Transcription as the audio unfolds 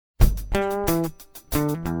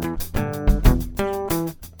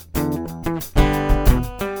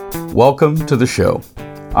Welcome to the show.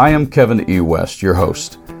 I am Kevin E. West, your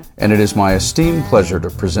host, and it is my esteemed pleasure to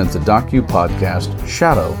present the docu-podcast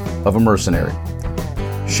Shadow of a Mercenary.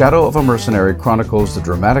 Shadow of a Mercenary chronicles the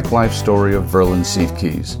dramatic life story of Verlin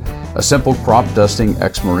Siefkes, a simple crop-dusting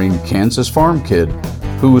ex-Marine Kansas farm kid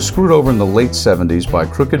who was screwed over in the late 70s by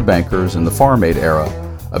crooked bankers in the Farm Aid era,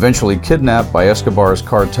 eventually kidnapped by Escobar's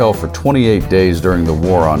cartel for 28 days during the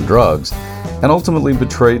war on drugs, and ultimately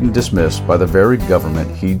betrayed and dismissed by the very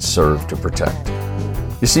government he'd served to protect.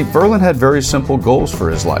 You see, Verlin had very simple goals for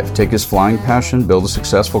his life: take his flying passion, build a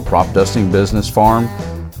successful crop-dusting business farm,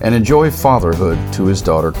 and enjoy fatherhood to his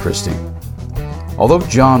daughter Christy. Although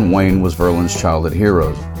John Wayne was Verlin's childhood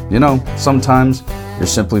hero, sometimes you're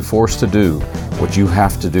simply forced to do what you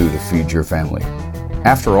have to do to feed your family.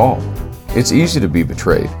 After all, it's easy to be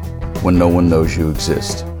betrayed when no one knows you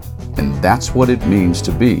exist. And that's what it means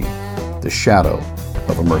to be the shadow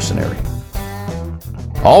of a mercenary.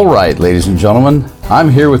 All right, ladies and gentlemen, I'm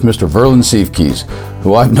here with Mr. Verlin Siefkes,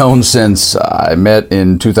 who I've known since I met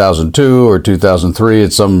in 2002 or 2003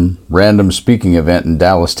 at some random speaking event in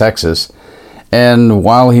Dallas, Texas. And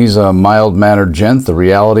while he's a mild-mannered gent, the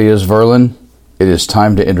reality is, Verlin, it is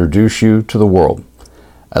time to introduce you to the world.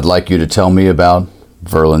 I'd like you to tell me about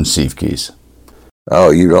Verlin Siefkes. Oh,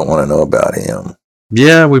 you don't want to know about him.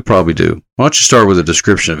 Yeah, we probably do. Why don't you start with a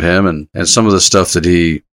description of him and some of the stuff that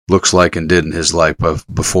he looks like and did in his life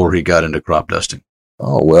before he got into crop dusting?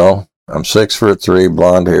 Oh, well, I'm 6'3",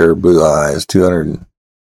 blonde hair, blue eyes,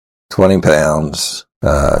 220 pounds.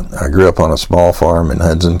 I grew up on a small farm in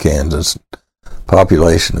Hudson, Kansas,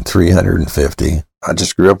 population of 350. I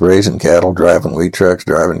just grew up raising cattle, driving wheat trucks,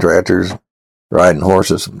 driving tractors, riding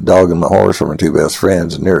horses, dogging my horse for my two best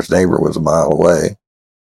friends. The nearest neighbor was a mile away,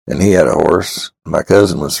 and he had a horse. My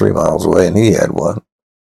cousin was 3 miles away, and he had one.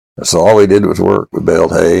 So all we did was work. We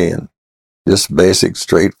baled hay and just basic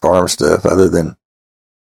straight farm stuff, other than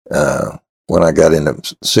when I got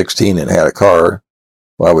into 16 and had a car,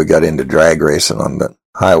 while we got into drag racing on the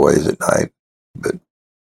highways at night. But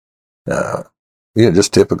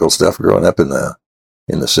just typical stuff growing up in the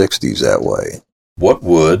 60s that way. What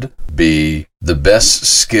would be the best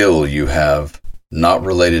skill you have not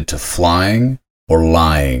related to flying or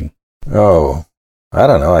lying? Oh, I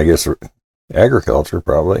don't know. I guess agriculture,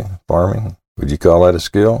 probably. Farming. Would you call that a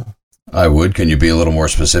skill? I would. Can you be a little more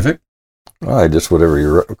specific? Just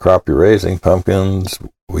whatever crop you're raising, pumpkins,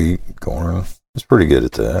 wheat, corn. It's pretty good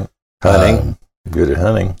at that. Hunting. Good at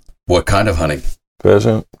hunting. What kind of hunting?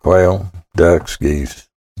 Pheasant, quail, ducks, geese.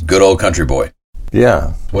 Good old country boy.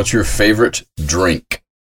 Yeah. What's your favorite drink?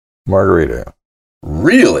 Margarita.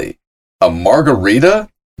 Really? A margarita?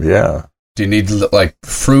 Yeah. Do you need like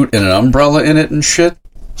fruit and an umbrella in it and shit?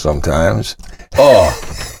 Sometimes. Oh.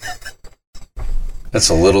 That's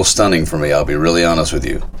a little stunning for me, I'll be really honest with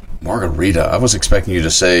you. Margarita. I was expecting you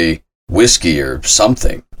to say whiskey or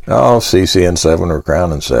something. Oh, CCN7 or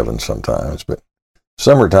Crown and 7 sometimes, but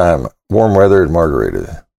summertime, warm weather and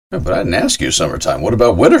margarita. Yeah, but I didn't ask you summertime. What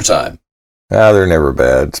about wintertime? They're never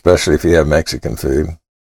bad, especially if you have Mexican food.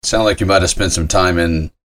 Sound like you might have spent some time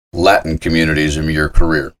in Latin communities in your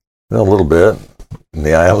career. A little bit in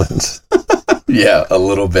the islands. Yeah, a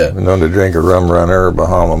little bit. I'm known to drink a rum runner or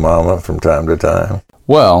Bahama Mama from time to time.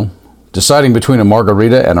 Well, deciding between a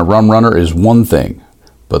margarita and a rum runner is one thing,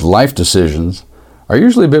 but life decisions are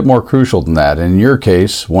usually a bit more crucial than that. In your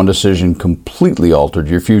case, one decision completely altered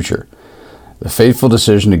your future. The fateful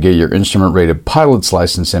decision to get your instrument-rated pilot's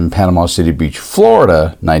license in Panama City Beach,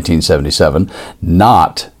 Florida, 1977,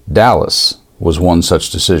 not Dallas, was one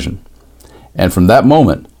such decision. And from that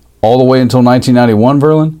moment, all the way until 1991,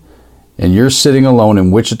 Verlin, and you're sitting alone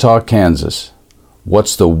in Wichita, Kansas,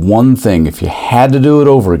 what's the one thing, if you had to do it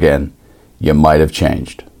over again, you might have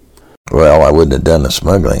changed? Well, I wouldn't have done the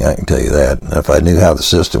smuggling, I can tell you that. And if I knew how the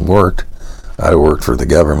system worked, I'd have worked for the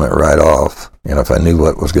government right off. And if I knew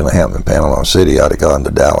what was going to happen in Panama City, I'd have gone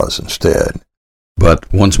to Dallas instead. But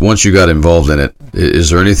once you got involved in it,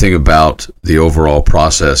 is there anything about the overall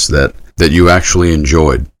process that you actually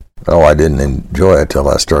enjoyed? Oh, I didn't enjoy it till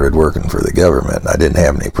I started working for the government. I didn't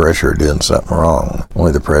have any pressure of doing something wrong,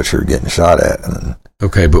 only the pressure of getting shot at.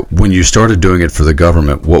 Okay, but when you started doing it for the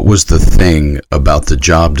government, what was the thing about the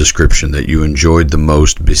job description that you enjoyed the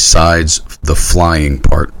most besides the flying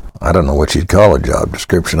part? I don't know what you'd call a job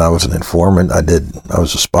description. I was an informant. I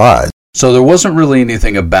was a spy. So there wasn't really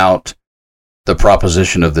anything about the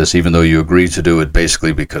proposition of this, even though you agreed to do it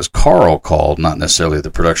basically because Carl called, not necessarily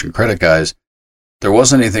the production credit guys. There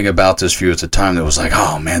wasn't anything about this for you at the time that was like,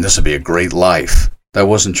 oh man, this would be a great life. That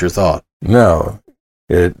wasn't your thought. No,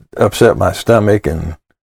 it upset my stomach, and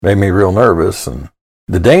made me real nervous. And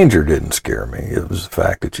the danger didn't scare me. It was the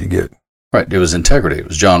fact that you get... Right, it was integrity. It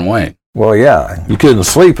was John Wayne. Well, yeah, you couldn't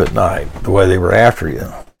sleep at night the way they were after you,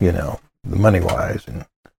 you know, the money-wise.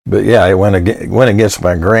 But yeah, it went against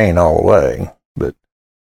my grain all the way. But,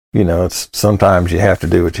 you know, it's sometimes you have to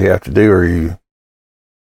do what you have to do, or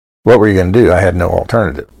what were you going to do? I had no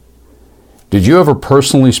alternative. Did you ever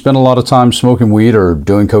personally spend a lot of time smoking weed or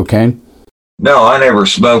doing cocaine? No, I never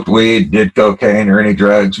smoked weed, did cocaine, or any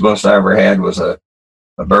drugs. Most I ever had was a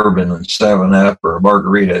bourbon and 7-Up or a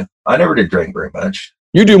margarita. I never did drink very much.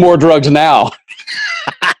 You do more drugs now.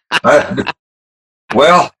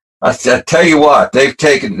 Well, I tell you what, they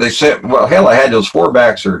said, well, hell, I had those 4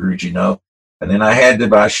 back surgeries, you know, and then I had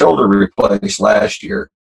my shoulder replaced last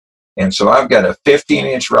year. And so I've got a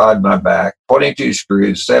 15-inch rod in my back, 22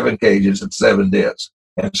 screws, 7 cages, and 7 discs.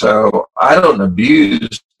 And so I don't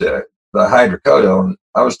abuse the hydrocodone.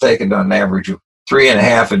 I was taking on an average of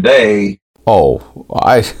 3.5 a day. Oh,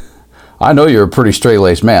 I know you're a pretty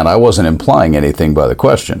straight-laced man. I wasn't implying anything by the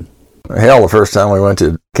question. Hell, the first time we went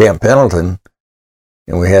to Camp Pendleton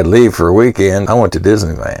and we had leave for a weekend, I went to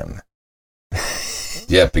Disneyland.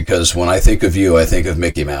 Yeah, because when I think of you, I think of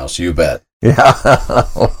Mickey Mouse. You bet. Yeah,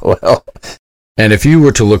 well. And if you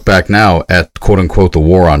were to look back now at, quote-unquote, the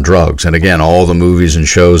war on drugs, and again, all the movies and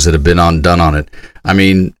shows that have been done on it, I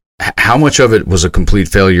mean, how much of it was a complete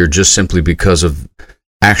failure just simply because of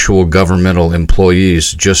actual governmental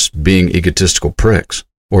employees just being egotistical pricks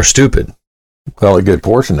or stupid? Well, a good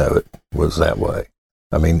portion of it was that way.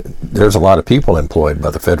 I mean, there's a lot of people employed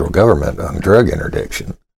by the federal government on drug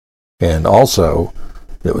interdiction. And also,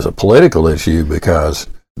 it was a political issue because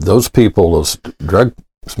those people, those drug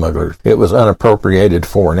smugglers, it was unappropriated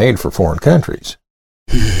foreign aid for foreign countries.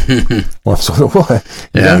 Well, so what?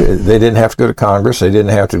 Yeah. They didn't have to go to Congress. They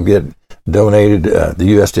didn't have to get donated. The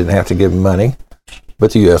U.S. didn't have to give them money,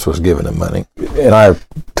 but the U.S. was giving them money. And I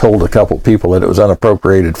told a couple of people that it was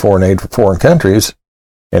unappropriated foreign aid for foreign countries,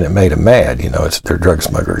 and it made them mad. You know, it's their drug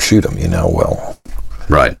smugglers, shoot them, you know, well.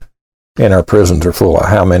 Right. And our prisons are full of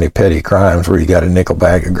how many petty crimes where you got a nickel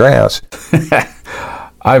bag of grass.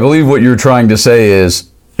 I believe what you're trying to say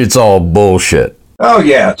is it's all bullshit. Oh,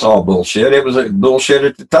 yeah, it's all bullshit. It was a bullshit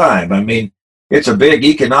at the time. I mean, it's a big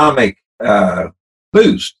economic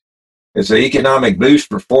boost. It's an economic boost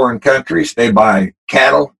for foreign countries. They buy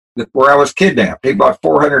cattle. Where I was kidnapped, he bought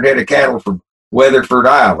 400 head of cattle from Weatherford,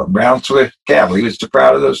 Iowa, Brown Swift cattle. He was so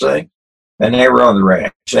proud of those things. And they were on the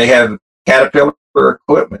ranch. They have Caterpillar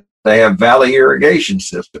equipment. They have Valley irrigation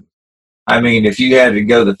system. I mean, if you had to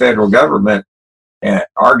go to the federal government and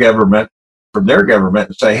our government from their government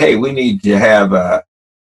and say, hey, we need to have a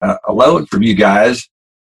loan from you guys,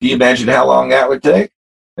 do you imagine how long that would take?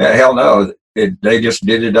 Hell no. They just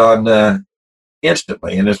did it on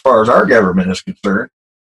instantly. And as far as our government is concerned,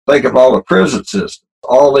 think of all the prison systems,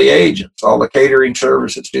 all the agents, all the catering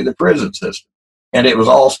services to the prison system. And it was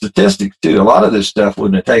all statistics, too. A lot of this stuff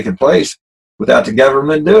wouldn't have taken place without the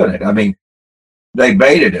government doing it. I mean, they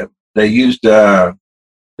baited him. They used, the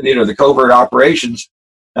covert operations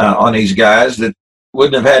on these guys that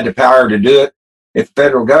wouldn't have had the power to do it if the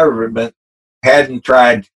federal government hadn't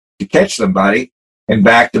tried to catch somebody and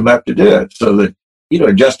backed them up to do it. So that,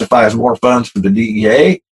 it justifies more funds for the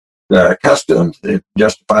DEA, the customs, it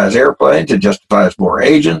justifies airplanes, it justifies more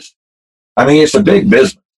agents. I mean, it's a big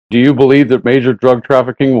business. Do you believe that major drug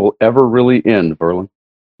trafficking will ever really end, Verlin?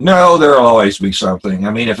 No, there'll always be something.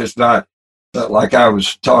 I mean, if it's not, like I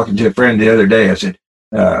was talking to a friend the other day, I said,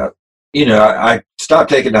 I stopped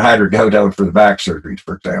taking the hydrocodone for the back surgeries,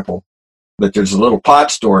 for example, but there's a little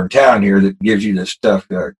pot store in town here that gives you this stuff,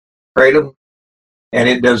 Kratom, and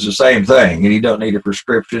it does the same thing, and you don't need a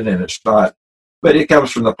prescription, and it's not, but it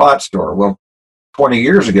comes from the pot store. Well, 20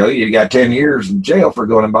 years ago, you got 10 years in jail for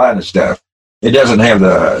going and buying the stuff. It doesn't have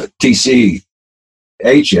the TCH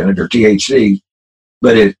in it, or THC,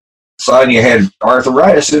 but Sonia had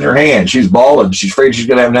arthritis in her hand. She's bald, she's afraid she's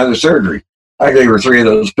going to have another surgery. I gave her 3 of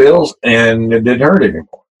those pills, and it didn't hurt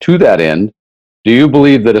anymore. To that end, do you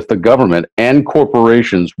believe that if the government and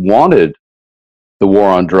corporations wanted the war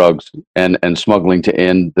on drugs and smuggling to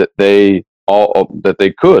end, that they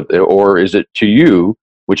could? Or is it to you,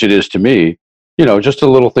 which it is to me, just a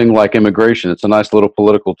little thing like immigration? It's a nice little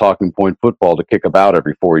political talking point football to kick about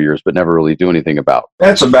every 4 years, but never really do anything about.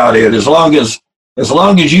 That's about it. As long as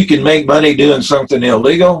you can make money doing something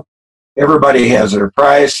illegal, everybody has their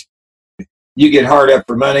price. You get hard up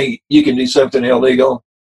for money, you can do something illegal.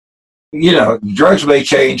 Drugs may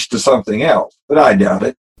change to something else, but I doubt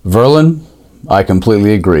it. Verlin, I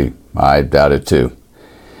completely agree. I doubt it too.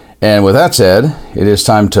 And with that said, it is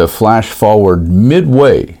time to flash forward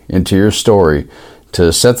midway into your story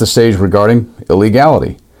to set the stage regarding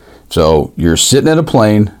illegality. So you're sitting in a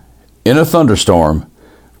plane in a thunderstorm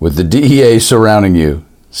with the DEA surrounding you.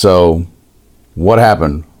 So what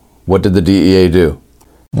happened? What did the DEA do?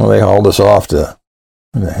 Well, they hauled us off to,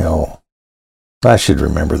 where the hell? I should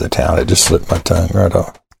remember the town. It just slipped my tongue right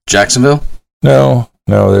off. Jacksonville? No,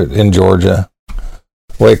 they're in Georgia.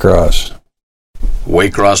 Waycross.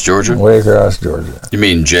 Waycross, Georgia? Waycross, Georgia. You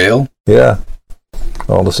mean jail? Yeah.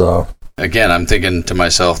 Hauled us off. Again, I'm thinking to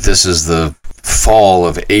myself, this is the fall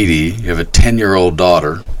of 80. You have a 10-year-old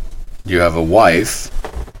daughter. You have a wife.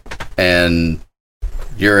 And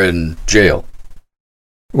you're in jail.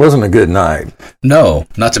 It wasn't a good night. No,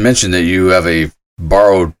 not to mention that you have a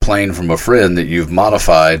borrowed plane from a friend that you've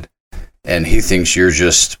modified, and he thinks you're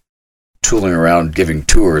just tooling around giving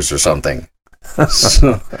tours or something.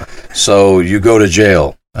 So you go to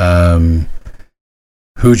jail.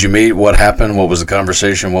 Who'd you meet? What happened? What was the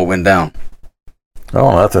conversation? What went down?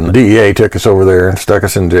 Oh, nothing. The DEA took us over there and stuck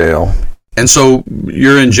us in jail. And so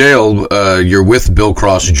you're in jail. You're with Bill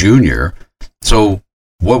Cross Jr. So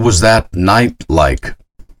what was that night like?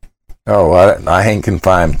 Oh, I hate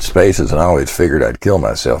confined spaces, and I always figured I'd kill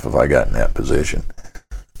myself if I got in that position.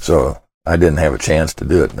 So I didn't have a chance to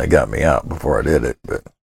do it, and they got me out before I did it. But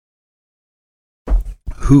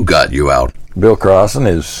who got you out? Bill Cross and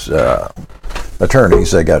his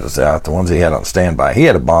attorneys, they got us out, the ones he had on standby. He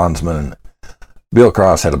had a bondsman, and Bill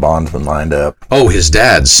Cross had a bondsman lined up. Oh, his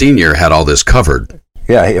dad, Senior, had all this covered.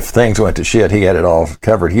 Yeah, if things went to shit, he had it all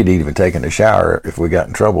covered. He'd even taken a shower if we got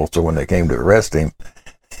in trouble, so when they came to arrest him,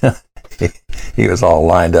 he was all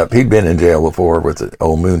lined up. He'd been in jail before with the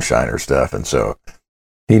old moonshiner stuff, and so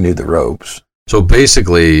he knew the ropes. So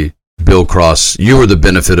basically, Bill Cross, you were the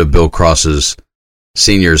benefit of Bill Cross's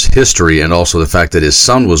Senior's history and also the fact that his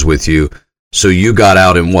son was with you. So you got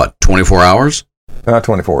out in what, 24 hours?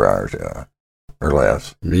 24 hours, yeah, or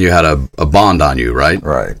less. You had a bond on you, right?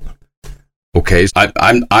 Right. Okay,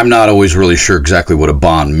 I'm not always really sure exactly what a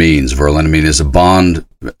bond means, Verlin. I mean, is a bond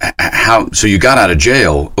how? So you got out of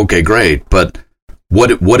jail, okay, great, but what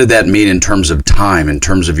did that mean in terms of time, in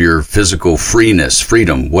terms of your physical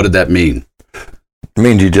freedom? What did that mean? It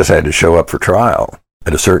means you just had to show up for trial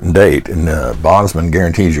at a certain date, and the bondsman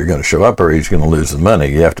guarantees you're going to show up or he's going to lose the money.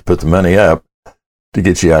 You have to put the money up to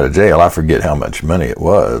get you out of jail. I forget how much money it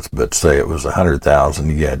was, but say it was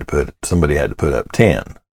 $100,000, somebody had to put up 10.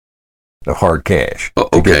 Of hard cash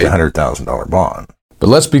to get the $100,000 bond. But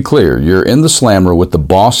let's be clear, you're in the slammer with the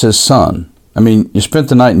boss's son. I mean, you spent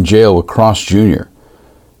the night in jail with Cross Jr.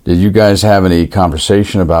 Did you guys have any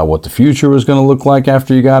conversation about what the future was going to look like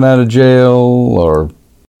after you got out of jail, or?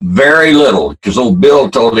 Very little, because old Bill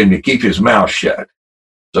told him to keep his mouth shut.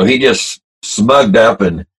 So he just smugged up,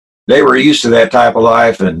 and they were used to that type of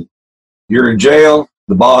life, and you're in jail,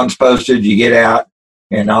 the bond's posted, you get out,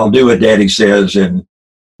 and I'll do what Daddy says, and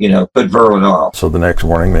put Verlin off. So the next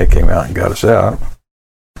morning they came out and got us out.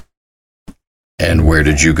 And where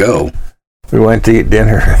did you go? We went to eat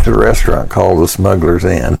dinner at a restaurant called the Smuggler's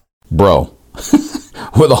Inn. Bro,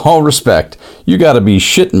 with all respect, you got to be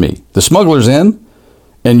shitting me. The Smuggler's Inn?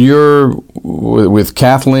 And you're with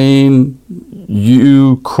Kathleen,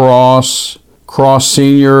 you, Cross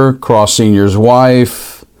Senior, Cross Senior's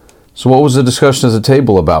wife. So what was the discussion at the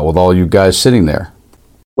table about with all you guys sitting there?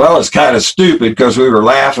 Well, it's kind of stupid because we were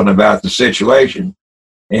laughing about the situation.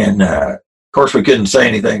 And, of course, we couldn't say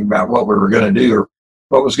anything about what we were going to do or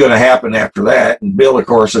what was going to happen after that. And Bill, of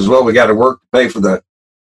course, says, well, we got to work to pay for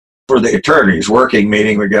the attorneys working,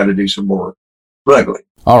 meaning we got to do some more smuggling.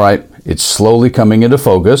 All right. It's slowly coming into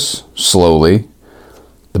focus. Slowly.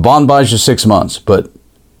 The bond buys you 6 months. But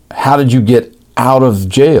how did you get out of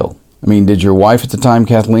jail? I mean, did your wife at the time,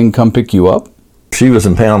 Kathleen, come pick you up? She was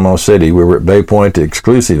in Panama City. We were at Bay Point, the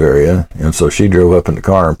exclusive area, and so she drove up in the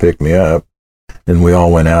car and picked me up. And we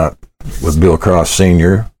all went out with Bill Cross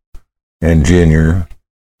Sr. and Jr.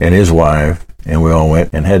 and his wife, and we all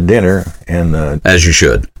went and had dinner. And as you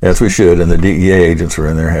should. As we should. And the DEA agents were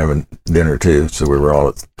in there having dinner too, so we were all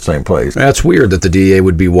at the same place. That's weird that the DEA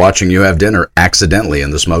would be watching you have dinner accidentally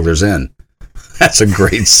in the Smuggler's Inn. That's a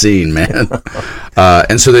great scene, man.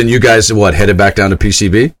 And so then you guys, headed back down to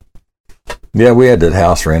PCB? Yeah, we had that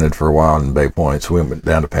house rented for a while in Bay Point, so we went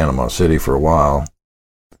down to Panama City for a while.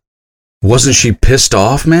 Wasn't she pissed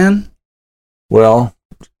off, man? Well,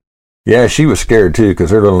 yeah, she was scared too,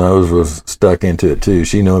 because her little nose was stuck into it too.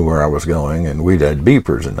 She knew where I was going, and we'd had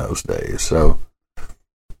beepers in those days. So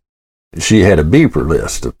she had a beeper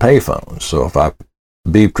list of payphones. So if I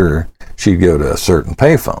beeped her, she'd go to a certain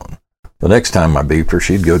payphone. The next time I beeped her,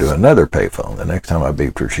 she'd go to another payphone. The next time I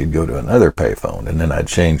beeped her, she'd go to another payphone. And then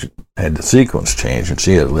had the sequence change, and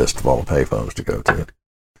she had a list of all the payphones to go to.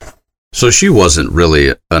 So she wasn't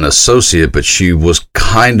really an associate, but she was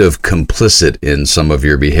kind of complicit in some of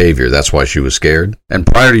your behavior. That's why she was scared. And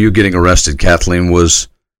prior to you getting arrested, Kathleen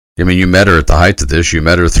you met her at the height of this. You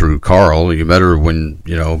met her through Carl. You met her when,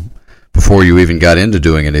 before you even got into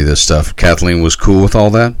doing any of this stuff. Kathleen was cool with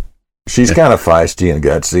all that? She's kind of feisty and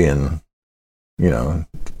gutsy, and,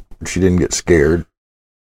 she didn't get scared.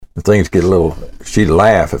 She'd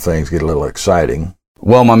laugh if things get a little exciting.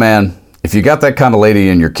 Well, my man, if you got that kind of lady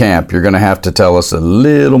in your camp, you're going to have to tell us a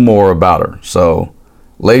little more about her. So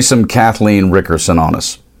lay some Kathleen Rickerson on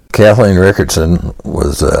us. Kathleen Rickerson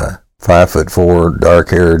was 5'4",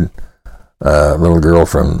 dark-haired little girl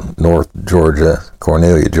from North Georgia,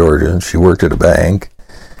 Cornelia, Georgia. She worked at a bank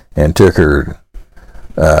and took her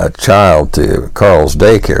child to Carl's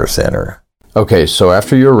daycare center. Okay, so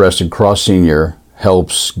after you're arrested, Cross Senior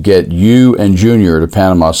helps get you and Junior to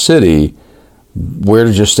Panama City. Where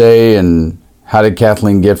did you stay, and how did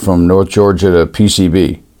Kathleen get from North Georgia to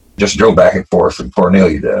PCB? Just drove back and forth from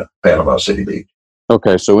Cornelia to Panama City Beach.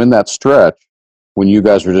 Okay, so in that stretch, when you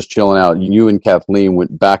guys were just chilling out, you and Kathleen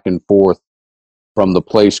went back and forth from the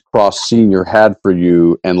place Cross Senior had for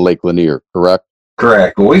you and Lake Lanier, correct?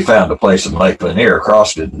 Correct. Well, we found a place in Lake Lanier.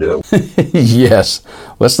 Cross didn't do it. Yes.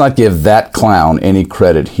 Let's not give that clown any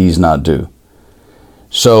credit he's not due.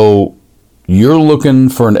 So you're looking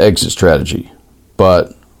for an exit strategy,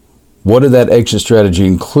 but what did that exit strategy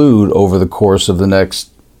include over the course of the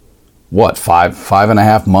next, five and a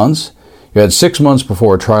half months? You had 6 months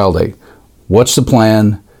before a trial date. What's the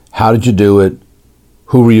plan? How did you do it?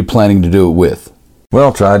 Who were you planning to do it with?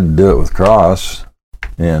 Well, tried to do it with Cross,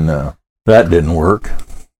 and that didn't work.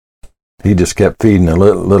 He just kept feeding a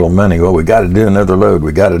little money. Well, we got to do another load.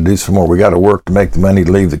 We got to do some more. We got to work to make the money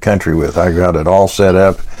to leave the country with. I got it all set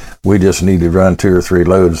up. We just need to run 2 or 3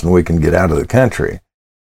 loads and we can get out of the country.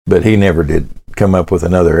 But he never did come up with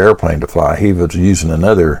another airplane to fly. He was using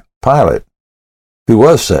another pilot who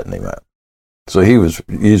was setting him up. So he was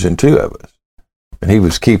using 2 of us. And he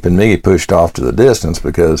was keeping me pushed off to the distance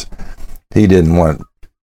because he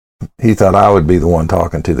thought I would be the one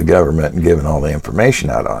talking to the government and giving all the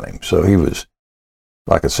information out on him. So he was,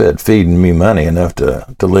 like I said, feeding me money enough to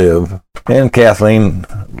live. And Kathleen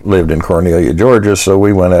lived in Cornelia, Georgia, so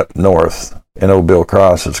we went up north. And old Bill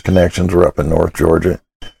Cross's connections were up in North Georgia.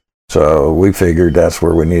 So we figured that's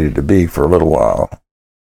where we needed to be for a little while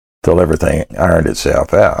till everything ironed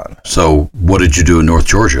itself out. So what did you do in North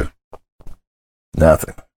Georgia?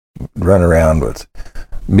 Nothing. Run around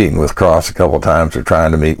meeting with Cross a couple of times, or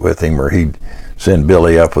trying to meet with him, or he'd send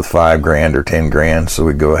Billy up with $5,000 or $10,000 so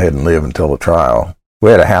we'd go ahead and live until the trial.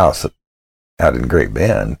 We had a house out in Great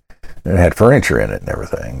Bend, and it had furniture in it and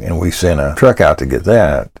everything, and we sent a truck out to get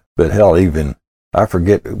that. But hell, even I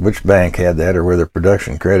forget which bank had that or whether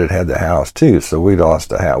Production Credit had the house too, so we lost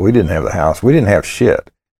the house. We didn't have the house. We didn't have shit.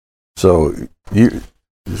 So it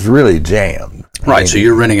was really jammed. Right, so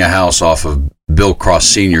you're renting a house off of Bill Cross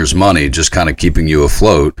Sr.'s money, just kind of keeping you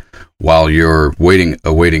afloat while you're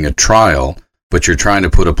awaiting a trial, but you're trying to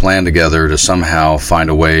put a plan together to somehow find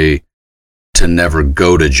a way to never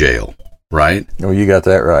go to jail, right? Well, you got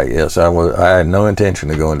that right, yes. I had no intention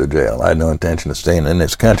of going to jail. I had no intention of staying in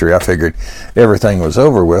this country. I figured everything was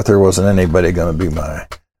over with. There wasn't anybody going to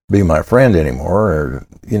be my friend anymore, or,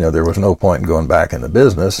 there was no point in going back in the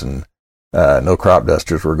business, and no crop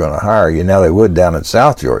dusters were going to hire you. Now they would down in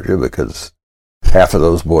South Georgia because half of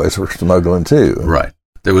those boys were smuggling too. Right.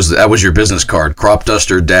 That was your business card, crop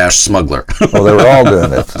duster - smuggler. Well, they were all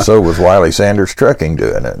doing it. So was Wiley Sanders Trucking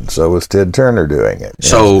doing it. And so was Ted Turner doing it.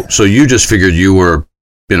 So you just figured you were,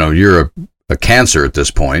 you're a cancer at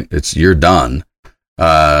this point. You're done.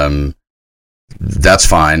 That's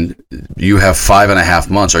fine. You have 5.5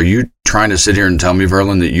 months. Are you trying to sit here and tell me,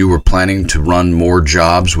 Verlin, that you were planning to run more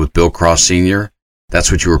jobs with Bill Cross Sr.?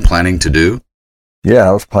 That's what you were planning to do? Yeah,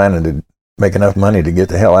 I was planning to make enough money to get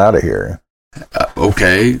the hell out of here.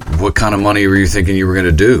 Okay. What kind of money were you thinking you were going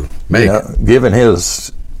to do? Make? Given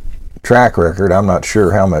his track record, I'm not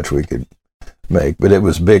sure how much we could make, but it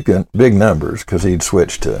was big numbers because he'd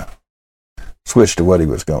switched to what he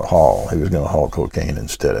was going to haul. He was going to haul cocaine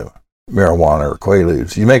instead of marijuana or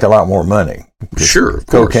Quaaludes. You make a lot more money. Sure, of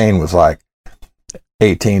cocaine was like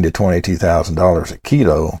 $18,000 to $22,000 a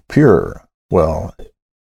kilo pure. Well,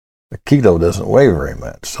 a kilo doesn't weigh very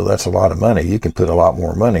much, so that's a lot of money. You can put a lot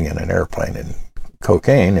more money in an airplane in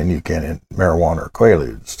cocaine than you can in marijuana or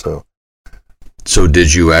Quaaludes. So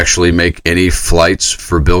did you actually make any flights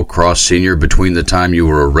for Bill Cross Sr. between the time you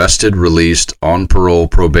were arrested, released, on parole,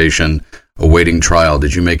 probation, awaiting trial.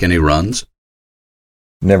 Did you make any runs?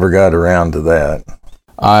 Never got around to that.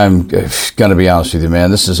 I'm going to be honest with you,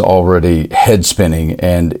 man. This is already head spinning,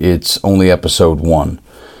 and it's only episode 1.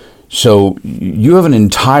 So you have an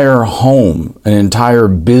entire home, an entire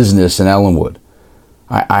business in Ellenwood.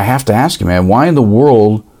 I have to ask you, man, why in the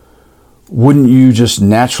world wouldn't you just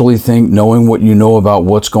naturally think, knowing what you know about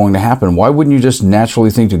what's going to happen, why wouldn't you just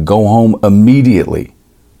naturally think to go home immediately?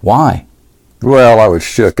 Why? Well, I was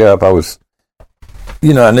shook up. I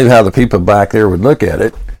knew how the people back there would look at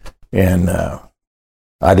it, and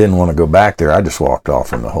I didn't want to go back there. I just walked off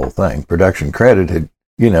from the whole thing. Production Credit had,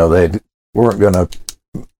 they weren't going to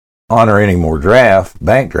honor any more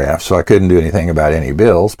bank drafts, so I couldn't do anything about any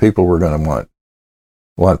bills. People were going to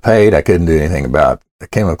want paid. I couldn't do anything about a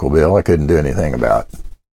chemical bill. I couldn't do anything about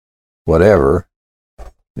whatever.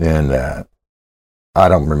 And I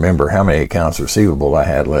don't remember how many accounts receivable I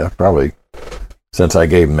had left. Probably, since I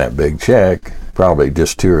gave them that big check, probably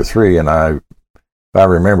just 2 or 3. And if I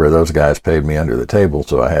remember, those guys paid me under the table,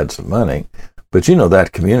 so I had some money. But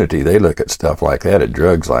that community, they look at stuff like that, at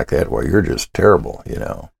drugs like that, well, you're just terrible,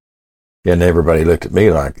 And everybody looked at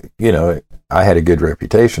me like, I had a good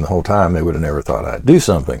reputation the whole time. They would have never thought I'd do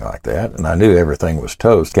something like that. And I knew everything was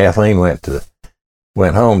toast. Kathleen went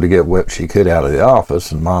home to get what she could out of the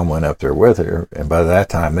office, and Mom went up there with her. And by that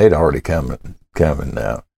time, they'd already come and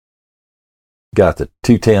got the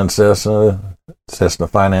 210 Cessna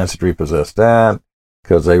Finance had repossessed that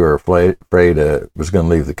because they were afraid was going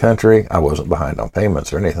to leave the country. I wasn't behind on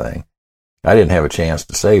payments or anything. I didn't have a chance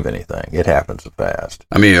to save anything. It happened so fast.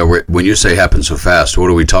 I mean, when you say happen so fast, what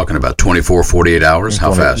are we talking about? 24, 48 hours?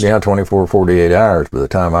 How fast? Yeah, 24, 48 hours. By the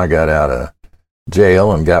time I got out of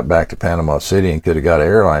jail and got back to Panama City and could have got an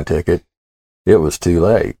airline ticket, it was too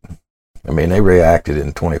late. I mean, they reacted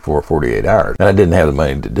in 24, 48 hours. And I didn't have the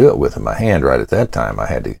money to do it with in my hand right at that time. I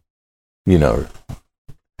had to,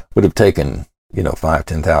 would have taken, $5,000,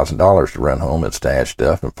 $10,000 to run home and stash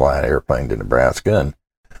stuff and fly an airplane to Nebraska and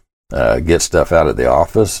get stuff out of the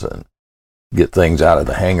office and get things out of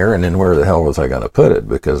the hangar. And then where the hell was I going to put it?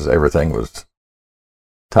 Because everything was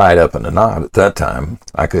tied up in a knot at that time.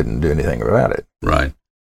 I couldn't do anything about it. Right.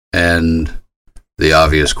 And the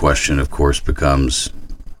obvious question, of course, becomes,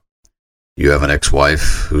 you have an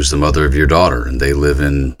ex-wife who's the mother of your daughter, and they live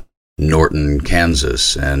in Norton,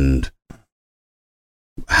 Kansas. And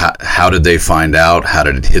how did they find out? How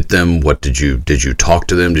did it hit them? What did you talk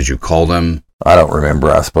to them? Did you call them? I don't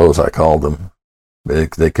remember. I suppose I called them.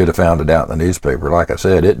 They could have found it out in the newspaper. Like I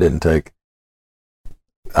said, it didn't take,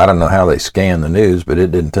 I don't know how they scanned the news, but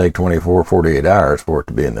it didn't take 24, 48 hours for it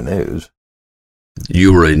to be in the news.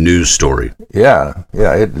 You were a news story. Yeah.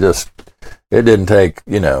 It didn't take,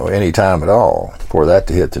 any time at all for that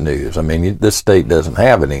to hit the news. I mean, this state doesn't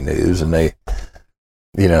have any news, and they,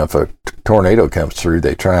 if a tornado comes through,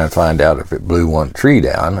 they try and find out if it blew one tree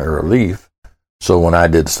down or a leaf. So when I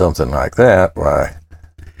did something like that, why,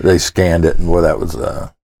 they scanned it, and that was...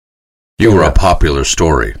 You were a popular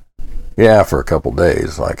story. Yeah, for a couple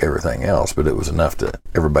days, like everything else, but it was enough that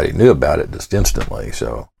everybody knew about it just instantly,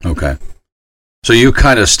 so... Okay. So you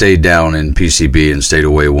kind of stayed down in PCB and stayed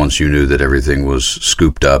away once you knew that everything was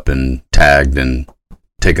scooped up and tagged and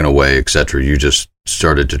taken away, etc. You just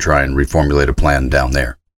started to try and reformulate a plan down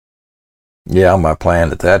there. Yeah, my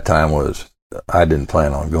plan at that time was I didn't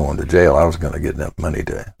plan on going to jail. I was going to get enough money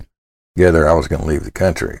together. I was going to leave the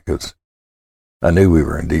country because I knew we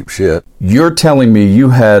were in deep shit. You're telling me you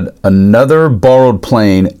had another borrowed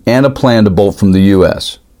plane and a plan to bolt from the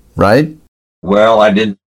U.S., right? Well, I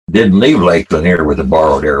didn't leave Lake Lanier with a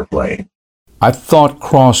borrowed airplane. I thought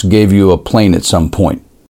Cross gave you a plane at some point.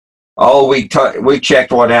 Oh, we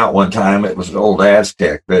checked one out one time. It was an old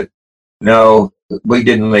Aztec, but no, we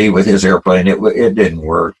didn't leave with his airplane. It didn't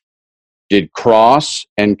work. Did Cross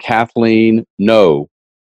and Kathleen know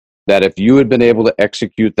that if you had been able to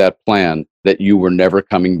execute that plan, that you were never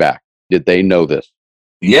coming back? Did they know this?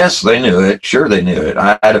 Yes, they knew it. Sure, they knew it.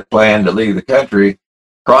 I had a plan to leave the country.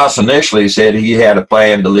 Cross initially said he had a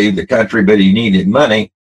plan to leave the country, but he needed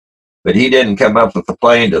money. But he didn't come up with a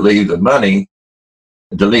plan to leave the money,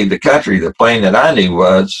 to leave the country. The plane that I knew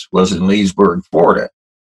was in Leesburg, Florida.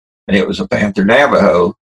 And it was a Panther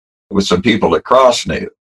Navajo with some people that Cross knew.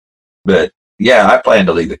 But yeah, I planned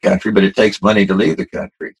to leave the country, but it takes money to leave the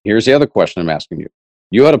country. Here's the other question I'm asking you.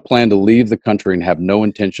 You had a plan to leave the country and have no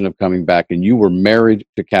intention of coming back, and you were married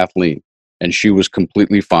to Kathleen, and she was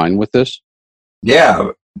completely fine with this? Yeah,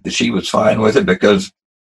 she was fine with it because,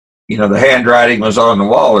 the handwriting was on the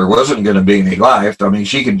wall. There wasn't going to be any life. I mean,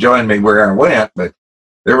 she could join me where I went, but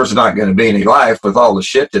there was not going to be any life with all the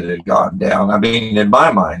shit that had gone down. I mean, in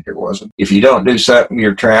my mind, there wasn't. If you don't do something,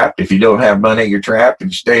 you're trapped. If you don't have money, you're trapped. If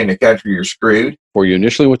you stay in the country, you're screwed. Or you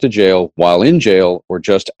initially went to jail, while in jail, or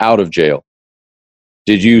just out of jail,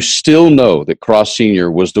 did you still know that Cross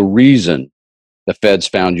Senior was the reason the feds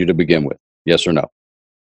found you to begin with? Yes or no?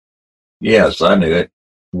 Yes, I knew it.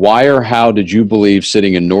 Why or how did you believe,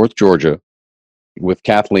 sitting in North Georgia with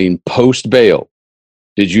Kathleen post bail,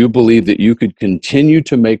 did you believe that you could continue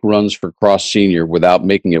to make runs for Cross Senior without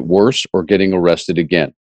making it worse or getting arrested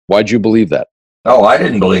again? Why'd you believe that? Oh, I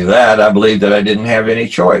didn't believe that. I believed that I didn't have any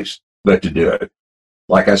choice but to do it.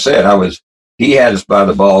 Like I said, he had us by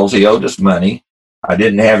the balls. He owed us money. I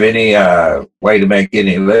didn't have any way to make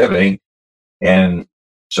any living. And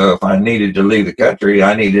so if I needed to leave the country,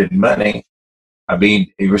 I needed money. I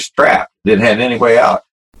mean, he was trapped. Didn't have any way out.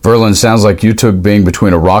 Verlin, sounds like you took being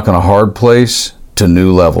between a rock and a hard place to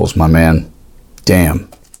new levels, my man. Damn.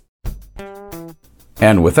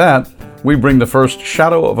 And with that, we bring the first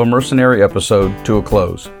Shadow of a Mercenary episode to a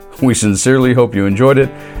close. We sincerely hope you enjoyed it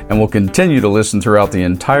and will continue to listen throughout the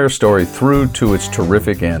entire story through to its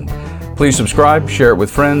terrific end. Please subscribe, share it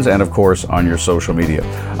with friends, and of course on your social media.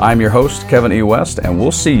 I'm your host, Kevin E. West, and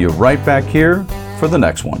we'll see you right back here for the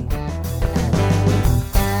next one.